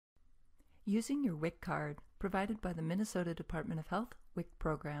Using your WIC card, provided by the Minnesota Department of Health WIC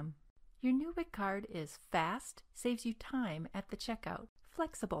program. Your new WIC card is fast, saves you time at the checkout,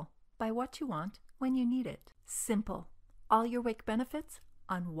 flexible, buy what you want when you need it, simple, all your WIC benefits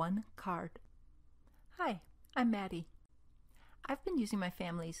on one card. Hi, I'm Maddie. I've been using my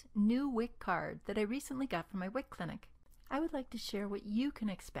family's new WIC card that I recently got from my WIC clinic. I would like to share what you can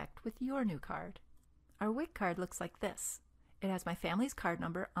expect with your new card. Our WIC card looks like this. It has my family's card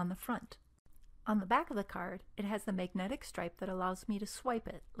number on the front. On the back of the card, it has the magnetic stripe that allows me to swipe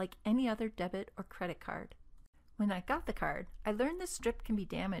it like any other debit or credit card. When I got the card, I learned this strip can be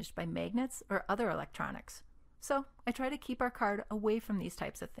damaged by magnets or other electronics. So I try to keep our card away from these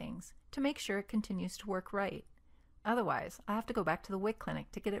types of things to make sure it continues to work right. Otherwise, I have to go back to the WIC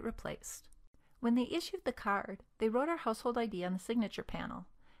clinic to get it replaced. When they issued the card, they wrote our household ID on the signature panel,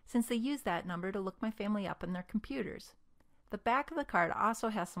 since they use that number to look my family up in their computers. The back of the card also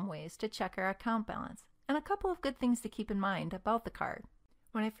has some ways to check our account balance, and a couple of good things to keep in mind about the card.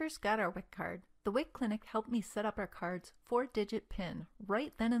 When I first got our WIC card, the WIC clinic helped me set up our card's 4-digit PIN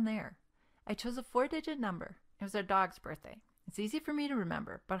right then and there. I chose a 4-digit number. It was our dog's birthday. It's easy for me to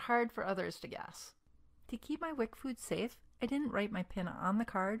remember, but hard for others to guess. To keep my WIC food safe, I didn't write my PIN on the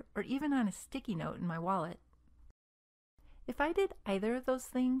card or even on a sticky note in my wallet. If I did either of those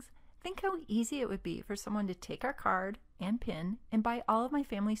things, think how easy it would be for someone to take our card and PIN and buy all of my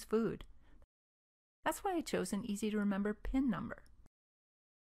family's food. That's why I chose an easy-to-remember PIN number.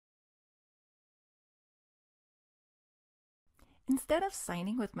 Instead of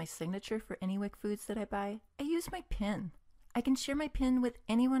signing with my signature for any WIC foods that I buy, I use my PIN. I can share my PIN with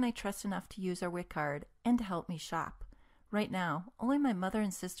anyone I trust enough to use our WIC card and to help me shop. Right now, only my mother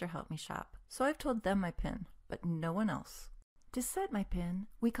and sister help me shop, so I've told them my PIN, but no one else. To set my PIN,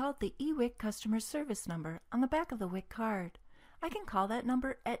 we called the eWIC customer service number on the back of the WIC card. I can call that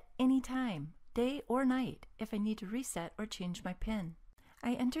number at any time, day or night, if I need to reset or change my PIN.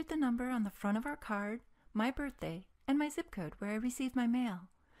 I entered the number on the front of our card, my birthday, and my zip code where I received my mail.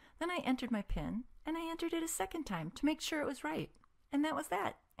 Then I entered my PIN, and I entered it a second time to make sure it was right. And that was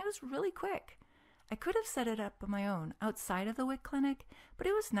that. It was really quick. I could have set it up on my own outside of the WIC clinic, but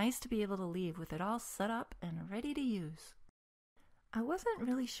it was nice to be able to leave with it all set up and ready to use. I wasn't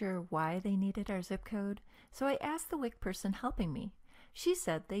really sure why they needed our zip code, so I asked the WIC person helping me. She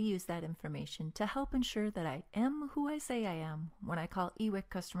said they use that information to help ensure that I am who I say I am when I call eWIC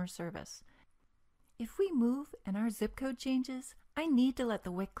customer service. If we move and our zip code changes, I need to let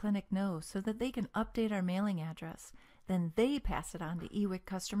the WIC clinic know so that they can update our mailing address. Then they pass it on to eWIC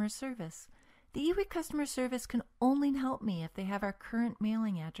customer service. The eWIC customer service can only help me if they have our current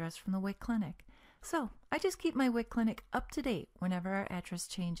mailing address from the WIC clinic. So I just keep my WIC clinic up to date whenever our address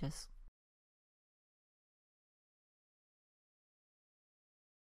changes.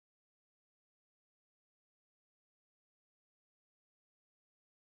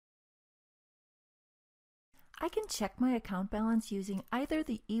 I can check my account balance using either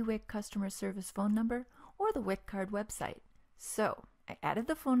the eWIC customer service phone number or the WIC card website. So I added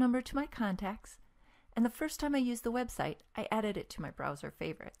the phone number to my contacts, and the first time I used the website, I added it to my browser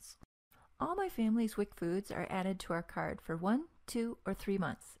favorites. All my family's WIC foods are added to our card for 1, 2, or 3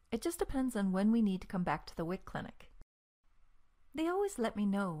 months. It just depends on when we need to come back to the WIC clinic. They always let me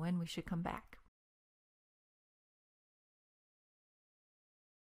know when we should come back.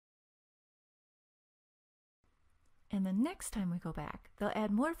 And the next time we go back, they'll add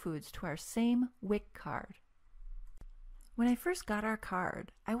more foods to our same WIC card. When I first got our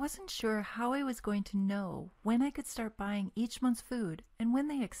card, I wasn't sure how I was going to know when I could start buying each month's food and when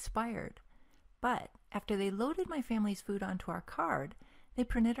they expired. But after they loaded my family's food onto our card, they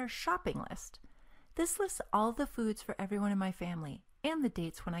printed our shopping list. This lists all the foods for everyone in my family and the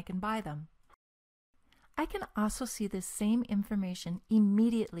dates when I can buy them. I can also see this same information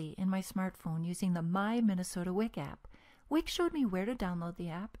immediately in my smartphone using the My Minnesota WIC app. WIC showed me where to download the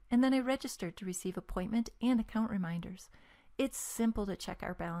app, and then I registered to receive appointment and account reminders. It's simple to check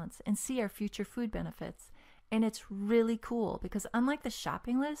our balance and see our future food benefits. And it's really cool because unlike the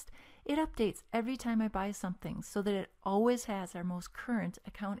shopping list, it updates every time I buy something so that it always has our most current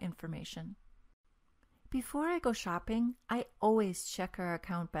account information. Before I go shopping, I always check our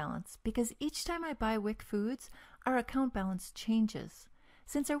account balance because each time I buy WIC foods, our account balance changes.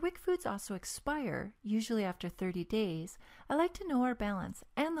 Since our WIC foods also expire, usually after 30 days, I like to know our balance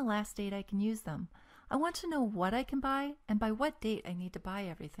and the last date I can use them. I want to know what I can buy and by what date I need to buy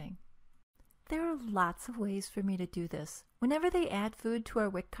everything. There are lots of ways for me to do this. Whenever they add food to our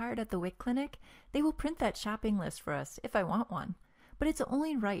WIC card at the WIC clinic, they will print that shopping list for us if I want one, but it's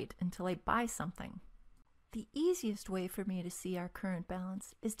only right until I buy something. The easiest way for me to see our current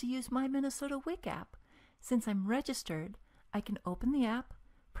balance is to use my Minnesota WIC app. Since I'm registered, I can open the app,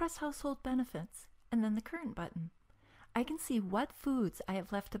 press Household Benefits, and then the Current button. I can see what foods I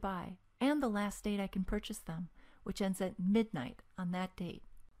have left to buy and the last date I can purchase them, which ends at midnight on that date.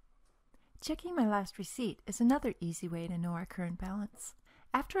 Checking my last receipt is another easy way to know our current balance.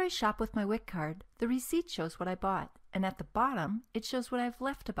 After I shop with my WIC card, the receipt shows what I bought, and at the bottom, it shows what I have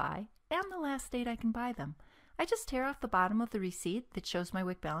left to buy and the last date I can buy them. I just tear off the bottom of the receipt that shows my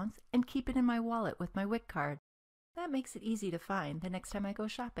WIC balance and keep it in my wallet with my WIC card. That makes it easy to find the next time I go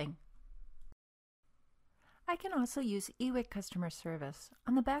shopping. I can also use eWIC customer service.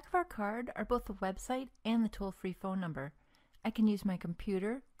 On the back of our card are both the website and the toll-free phone number. I can use my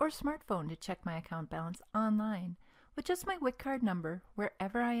computer or smartphone to check my account balance online. With just my WIC card number,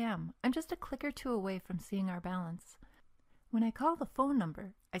 wherever I am, I'm just a click or two away from seeing our balance. When I call the phone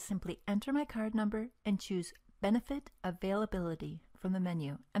number, I simply enter my card number and choose Benefit Availability from the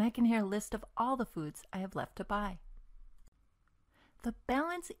menu, and I can hear a list of all the foods I have left to buy. The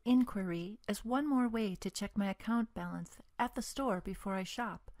balance inquiry is one more way to check my account balance at the store before I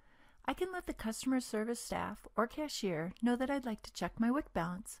shop. I can let the customer service staff or cashier know that I'd like to check my WIC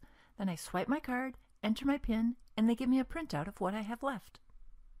balance. Then I swipe my card, enter my PIN, and they give me a printout of what I have left.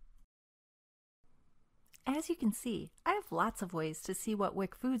 As you can see, I have lots of ways to see what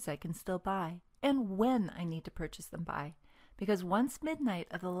WIC foods I can still buy and when I need to purchase them by. Because once midnight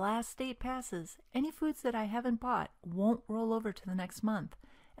of the last date passes, any foods that I haven't bought won't roll over to the next month,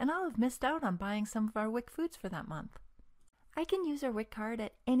 and I'll have missed out on buying some of our WIC foods for that month. I can use our WIC card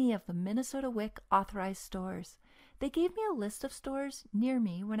at any of the Minnesota WIC authorized stores. They gave me a list of stores near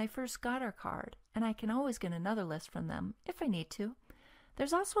me when I first got our card, and I can always get another list from them if I need to.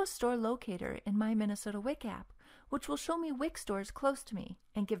 There's also a store locator in my Minnesota WIC app, which will show me WIC stores close to me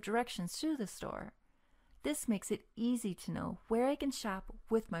and give directions to the store. This makes it easy to know where I can shop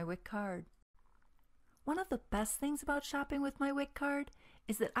with my WIC card. One of the best things about shopping with my WIC card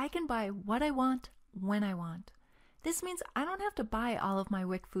is that I can buy what I want when I want. This means I don't have to buy all of my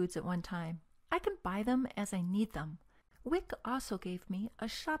WIC foods at one time. I can buy them as I need them. WIC also gave me a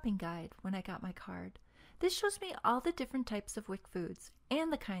shopping guide when I got my card. This shows me all the different types of WIC foods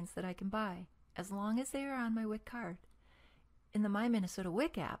and the kinds that I can buy, as long as they are on my WIC card. In the My Minnesota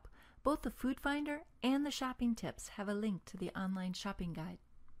WIC app, both the Food Finder and the Shopping Tips have a link to the online shopping guide.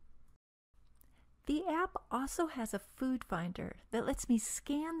 The app also has a Food Finder that lets me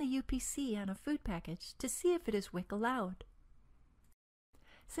scan the UPC on a food package to see if it is WIC allowed.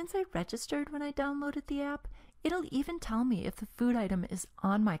 Since I registered when I downloaded the app, it'll even tell me if the food item is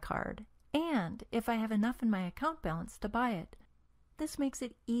on my card and if I have enough in my account balance to buy it. This makes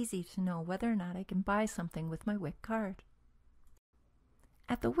it easy to know whether or not I can buy something with my WIC card.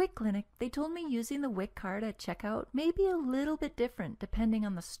 At the WIC clinic, they told me using the WIC card at checkout may be a little bit different depending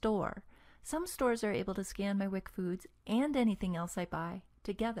on the store. Some stores are able to scan my WIC foods and anything else I buy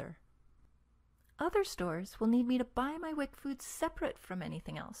together. Other stores will need me to buy my WIC foods separate from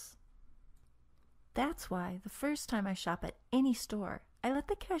anything else. That's why the first time I shop at any store, I let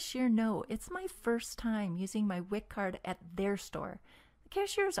the cashier know it's my first time using my WIC card at their store. The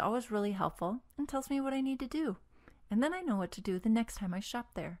cashier is always really helpful and tells me what I need to do, and then I know what to do the next time I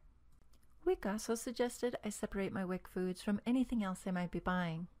shop there. WIC also suggested I separate my WIC foods from anything else I might be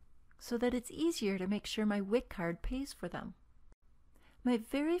buying, so that it's easier to make sure my WIC card pays for them. My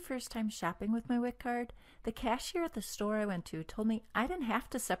very first time shopping with my WIC card, the cashier at the store I went to told me I didn't have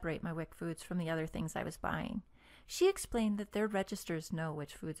to separate my WIC foods from the other things I was buying. She explained that their registers know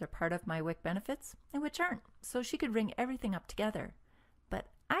which foods are part of my WIC benefits and which aren't, so she could ring everything up together. But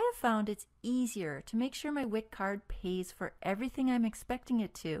I have found it's easier to make sure my WIC card pays for everything I'm expecting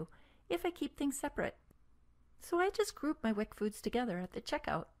it to if I keep things separate. So I just group my WIC foods together at the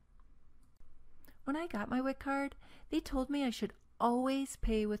checkout. When I got my WIC card, they told me I should always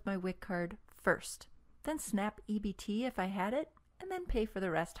pay with my WIC card first, then snap EBT if I had it, and then pay for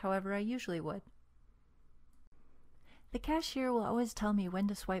the rest however I usually would. The cashier will always tell me when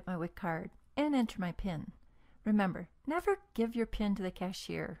to swipe my WIC card and enter my PIN. Remember, never give your PIN to the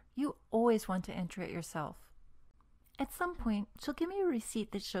cashier. You always want to enter it yourself. At some point, she'll give me a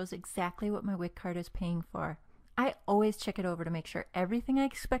receipt that shows exactly what my WIC card is paying for. I always check it over to make sure everything I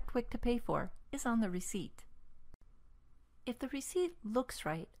expect WIC to pay for is on the receipt. If the receipt looks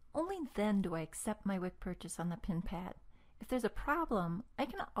right, only then do I accept my WIC purchase on the PIN pad. If there's a problem, I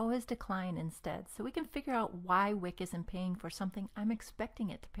can always decline instead, so we can figure out why WIC isn't paying for something I'm expecting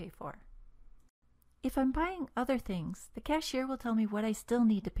it to pay for. If I'm buying other things, the cashier will tell me what I still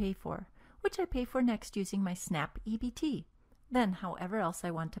need to pay for, which I pay for next using my SNAP EBT, then however else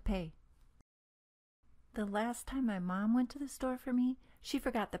I want to pay. The last time my mom went to the store for me, she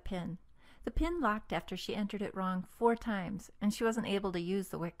forgot the PIN. The PIN locked after she entered it wrong 4 times, and she wasn't able to use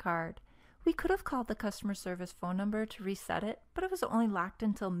the WIC card. We could have called the customer service phone number to reset it, but it was only locked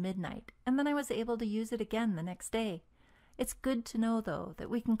until midnight, and then I was able to use it again the next day. It's good to know, though, that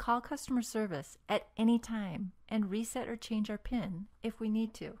we can call customer service at any time and reset or change our PIN if we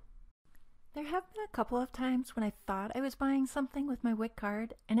need to. There have been a couple of times when I thought I was buying something with my WIC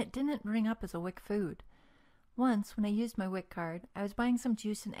card and it didn't ring up as a WIC food. Once, when I used my WIC card, I was buying some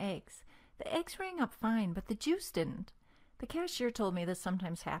juice and eggs. The eggs rang up fine, but the juice didn't. The cashier told me this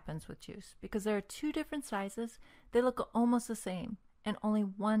sometimes happens with juice because there are 2 different sizes, they look almost the same, and only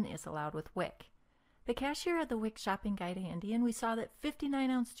one is allowed with WIC. The cashier had the WIC shopping guide handy, and we saw that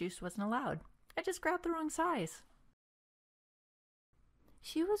 59-ounce juice wasn't allowed. I just grabbed the wrong size.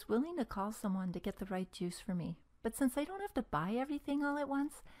 She was willing to call someone to get the right juice for me, but since I don't have to buy everything all at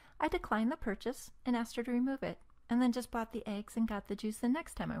once, I declined the purchase and asked her to remove it, and then just bought the eggs and got the juice the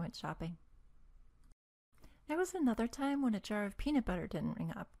next time I went shopping. There was another time when a jar of peanut butter didn't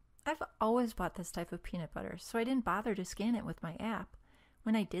ring up. I've always bought this type of peanut butter, so I didn't bother to scan it with my app.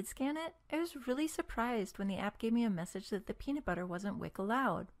 When I did scan it, I was really surprised when the app gave me a message that the peanut butter wasn't WIC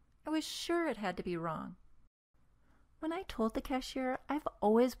allowed. I was sure it had to be wrong. When I told the cashier I've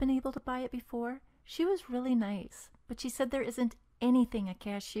always been able to buy it before, she was really nice, but she said there isn't anything a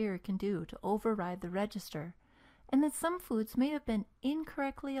cashier can do to override the register, and that some foods may have been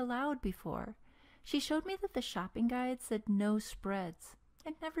incorrectly allowed before. She showed me that the shopping guide said no spreads.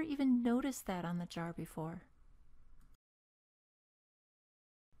 I'd never even noticed that on the jar before.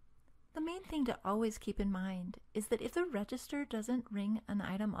 The main thing to always keep in mind is that if the register doesn't ring an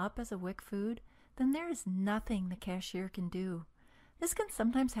item up as a WIC food, then there is nothing the cashier can do. This can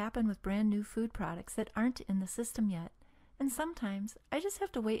sometimes happen with brand new food products that aren't in the system yet, and sometimes I just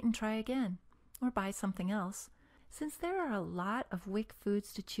have to wait and try again, or buy something else. Since there are a lot of WIC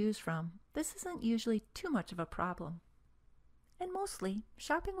foods to choose from, this isn't usually too much of a problem. And mostly,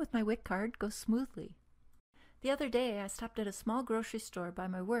 shopping with my WIC card goes smoothly. The other day, I stopped at a small grocery store by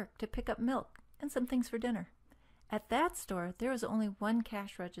my work to pick up milk and some things for dinner. At that store, there was only one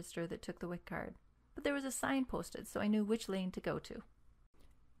cash register that took the WIC card, but there was a sign posted so I knew which lane to go to.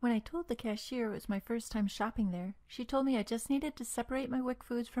 When I told the cashier it was my first time shopping there, she told me I just needed to separate my WIC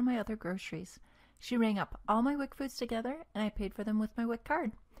foods from my other groceries. She rang up all my WIC foods together, and I paid for them with my WIC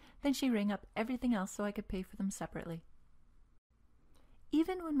card. Then she rang up everything else so I could pay for them separately.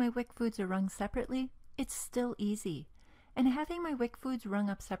 Even when my WIC foods are rung separately, it's still easy. And having my WIC foods rung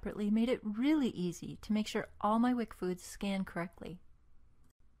up separately made it really easy to make sure all my WIC foods scan correctly.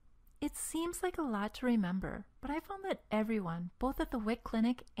 It seems like a lot to remember, but I found that everyone, both at the WIC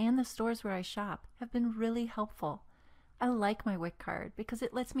clinic and the stores where I shop, have been really helpful. I like my WIC card because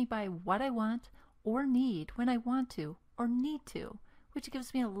it lets me buy what I want or need when I want to or need to, which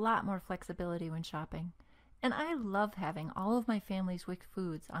gives me a lot more flexibility when shopping. And I love having all of my family's WIC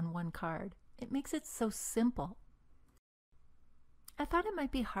foods on one card. It makes it so simple. I thought it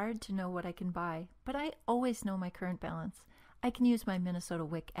might be hard to know what I can buy, but I always know my current balance. I can use my Minnesota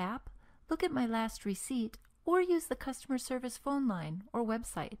WIC app, look at my last receipt, or use the customer service phone line or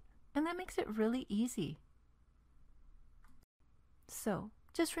website, and that makes it really easy. So,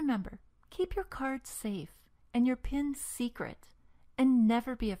 just remember, keep your card safe and your PIN secret, and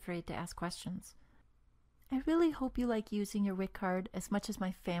never be afraid to ask questions. I really hope you like using your WIC card as much as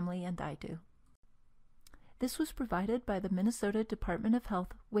my family and I do. This was provided by the Minnesota Department of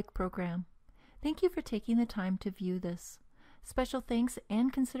Health WIC program. Thank you for taking the time to view this. Special thanks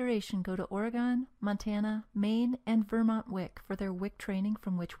and consideration go to Oregon, Montana, Maine, and Vermont WIC for their WIC training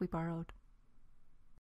from which we borrowed.